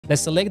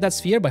Let's select that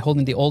sphere by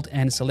holding the Alt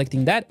and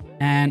selecting that.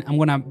 And I'm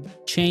gonna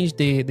change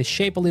the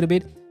shape a little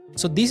bit.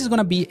 So this is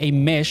gonna be a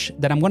mesh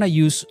that I'm gonna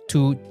use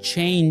to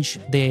change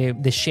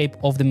the shape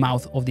of the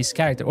mouth of this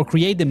character, or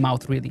create the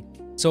mouth really.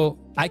 So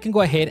I can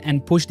go ahead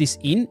and push this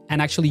in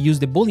and actually use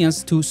the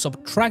Booleans to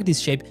subtract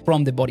this shape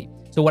from the body.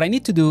 So what I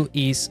need to do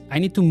is I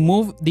need to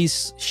move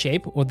this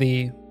shape, or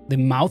the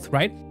mouth,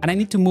 right? And I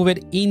need to move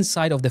it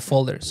inside of the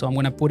folder. So I'm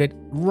gonna put it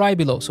right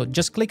below. So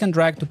just click and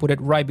drag to put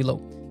it right below.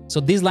 So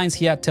these lines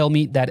here tell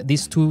me that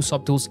these two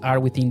subtools are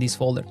within this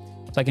folder.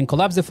 So I can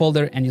collapse the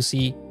folder and you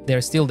see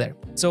they're still there.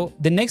 So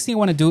the next thing I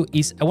wanna do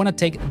is I wanna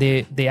take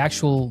the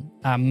actual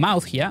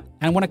mouth here,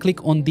 and I wanna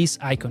click on this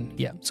icon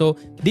here. So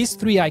these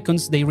three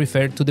icons, they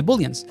refer to the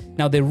Booleans.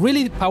 Now the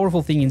really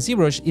powerful thing in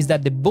ZBrush is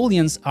that the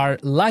Booleans are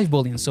live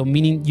Booleans. So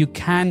meaning you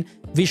can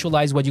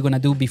visualize what you're gonna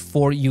do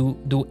before you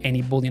do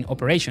any Boolean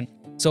operation.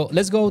 So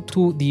let's go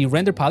to the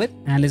render palette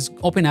and let's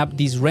open up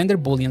these render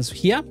Booleans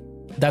here.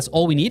 That's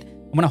all we need.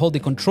 I'm gonna hold the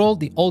Control,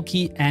 the Alt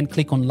key, and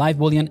click on live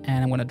Boolean,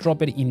 and I'm gonna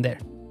drop it in there.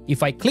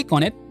 If I click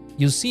on it,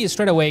 you see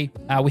straight away,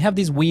 we have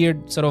this weird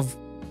sort of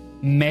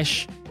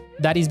mesh.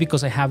 That is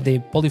because I have the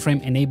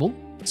polyframe enabled.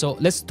 So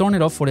let's turn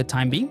it off for the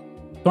time being.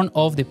 Turn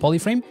off the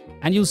polyframe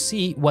and you'll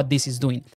see what this is doing.